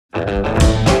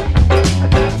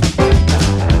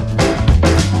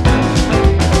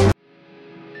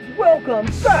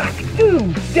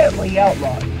Two deadly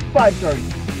outlaws. 5:30.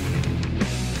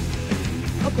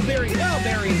 Huckleberry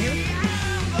Wildberry here.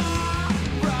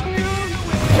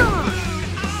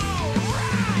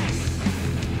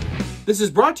 This is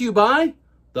brought to you by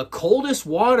the Coldest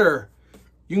Water.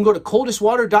 You can go to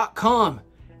coldestwater.com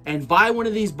and buy one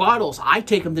of these bottles. I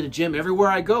take them to the gym everywhere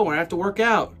I go when I have to work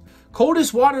out.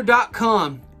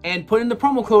 coldestwater.com and put in the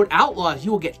promo code Outlaws.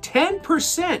 You will get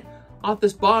 10% off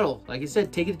this bottle. Like I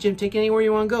said, take it to the gym, take it anywhere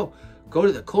you want to go. Go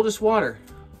to the Coldest Water.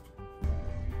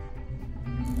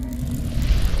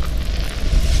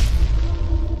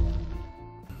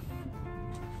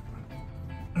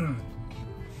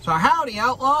 So howdy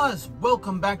Outlaws,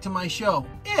 welcome back to my show.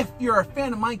 If you're a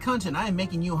fan of my content, I am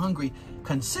making you hungry,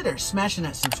 consider smashing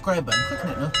that subscribe button, clicking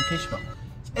that notification bell.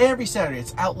 Every Saturday,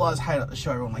 it's Outlaws Hideout, the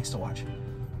show everyone likes to watch.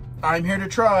 I'm here to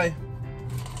try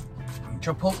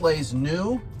Chipotle's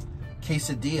new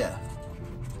quesadilla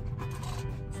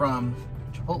from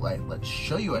Chipotle. Let's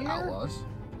show you it, Outlaws.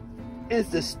 Is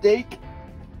the steak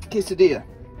quesadilla.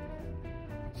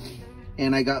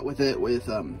 And I got with it with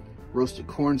roasted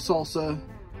corn salsa,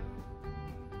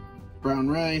 brown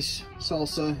rice,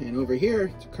 salsa, and over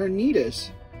here, it's a Carnitas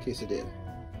quesadilla.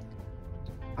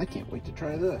 I can't wait to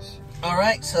try this. All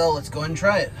right, so let's go ahead and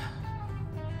try it.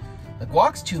 The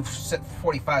guac's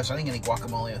 $2.45, so I didn't get any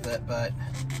guacamole with it, but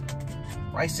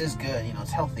rice is good. You know, it's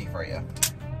healthy for you.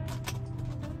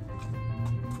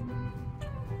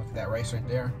 Look at that rice right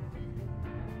there.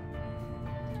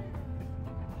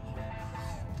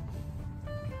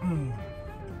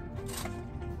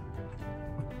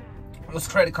 Let's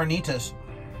try the Carnitas.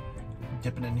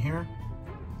 Dip it in here.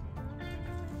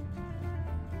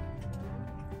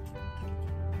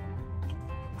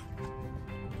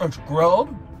 It's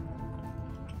grilled.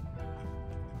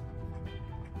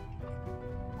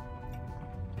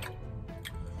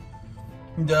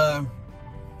 The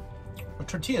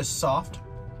tortilla is soft.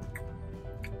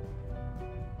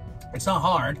 It's not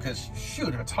hard, because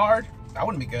shoot, if it's hard, that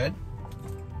wouldn't be good.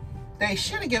 They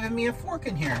should have given me a fork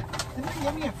in here. Didn't they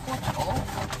give me a fork at all?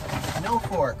 No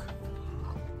fork.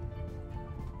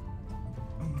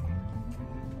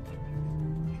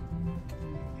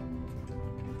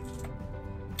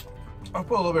 I'll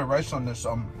put a little bit of rice on this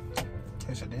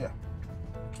quesadilla.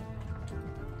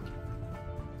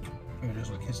 Here it is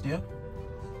with quesadilla.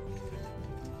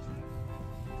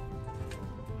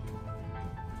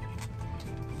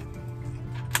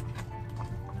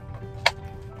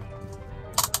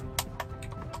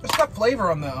 It's got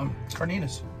flavor on the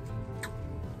Carnitas.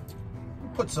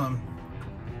 Put some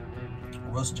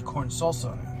roasted corn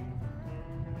salsa.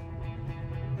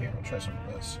 Here, I'll try some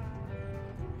of this.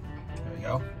 There we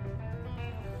go.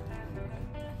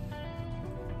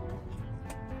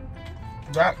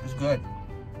 That is good.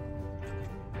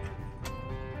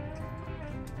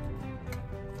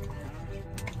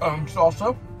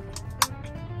 Salsa.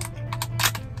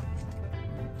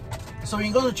 So when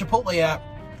you go to the Chipotle app,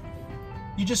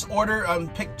 you just order,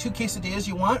 pick 2 quesadillas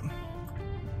you want.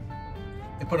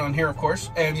 They put it on here, of course,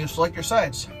 and you select your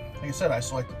sides. Like I said, I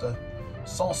selected the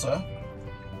salsa.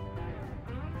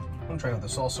 I'm gonna try with the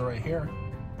salsa right here.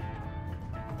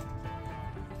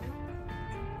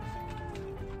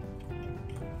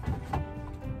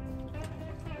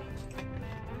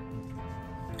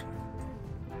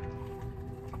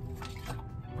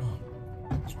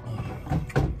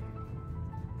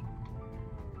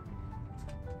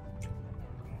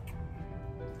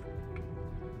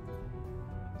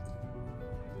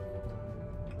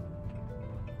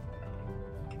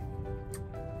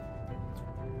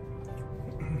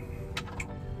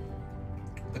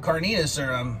 Carnitas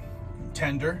are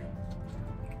tender.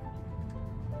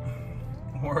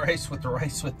 More rice with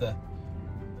the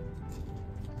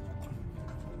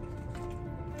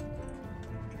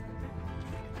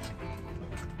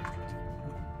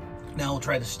Now we'll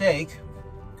try the steak.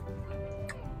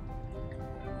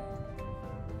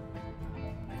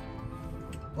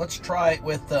 Let's try it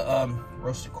with the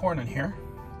roasted corn in here.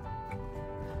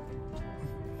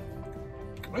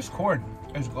 This corn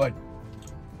is good.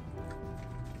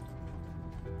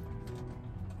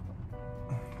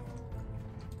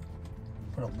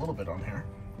 Put a little bit on here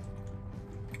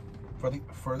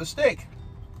for the steak.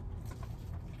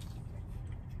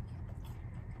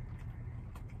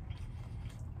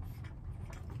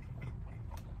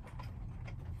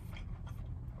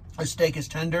 The steak is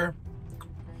tender,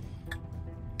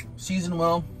 seasoned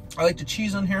well. I like the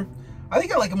cheese on here. I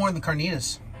think I like it more than the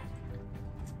Carnitas.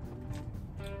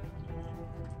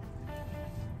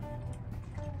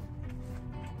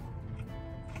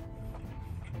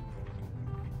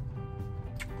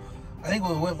 I think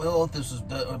what we went with this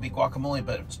would be guacamole,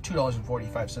 but it's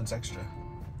 $2.45 extra.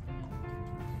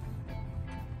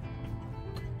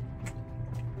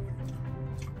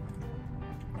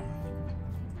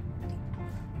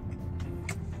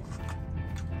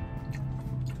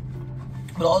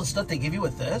 But all the stuff they give you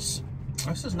with this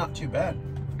is not too bad.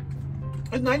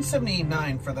 It's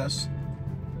 $9.79 for this.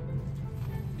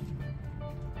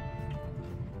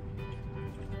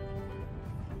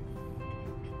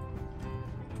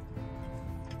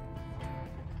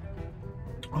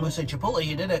 I'm gonna say Chipotle,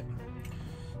 you did it.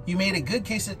 You made a good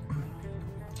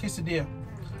quesadilla.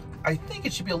 I think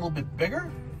it should be a little bit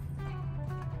bigger.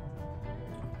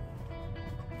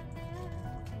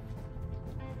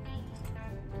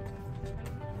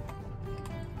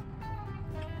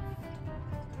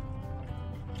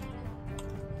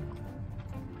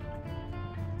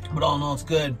 But all in all, it's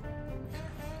good.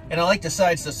 And I like the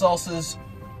sides, the salsas.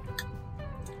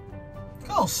 Got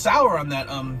a little sour on that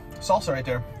salsa right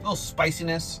there. A little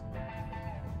spiciness.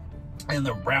 And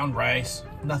the brown rice,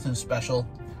 nothing special.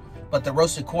 But the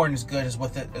roasted corn is good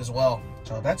with it as well.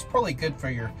 So that's probably good for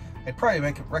your, I'd probably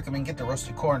recommend get the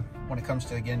roasted corn when it comes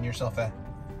to getting yourself a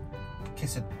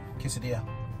quesadilla.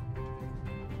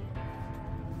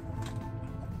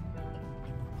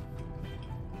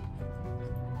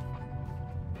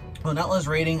 Well, Outlaw's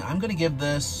rating, I'm going to give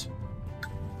this,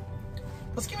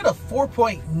 let's give it a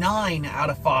 4.9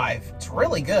 out of 5. It's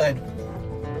really good.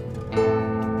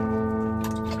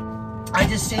 I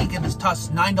just think if it's costs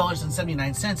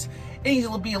 $9.79, it needs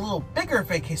to be a little bigger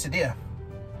for a quesadilla.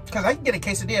 Because I can get a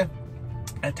quesadilla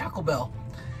at Taco Bell,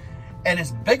 and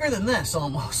it's bigger than this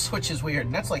almost, which is weird.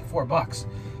 And that's like $4.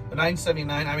 But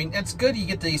 $9.79, I mean, it's good. You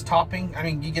get these topping, I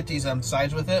mean, you get these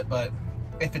sides with it, but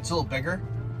if it's a little bigger,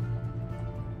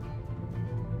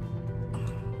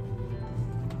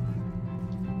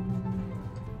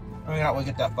 I mean, we'll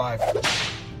get that 5.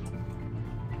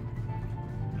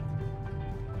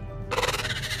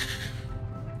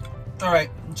 All right,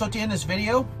 so at the end of this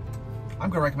video, I'm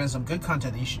going to recommend some good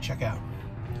content that you should check out.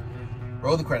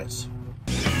 Roll the credits.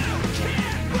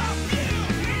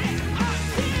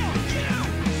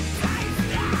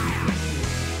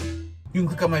 You can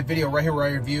click on my video right here where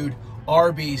I reviewed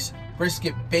Arby's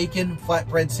brisket bacon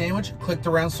flatbread sandwich. Click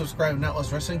the round subscribe to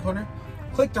Outlaws Wrestling Corner.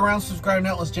 Click the round subscribe to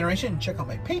Outlaws Generation. Check out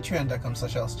my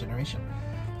patreon.com/OutlaWsGeneration.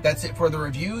 That's it for the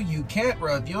review. You can't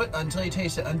review it until you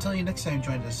taste it. Until you next time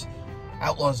join us.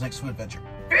 Outlaws' next food adventure.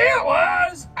 It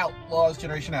was Outlaws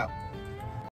Generation out.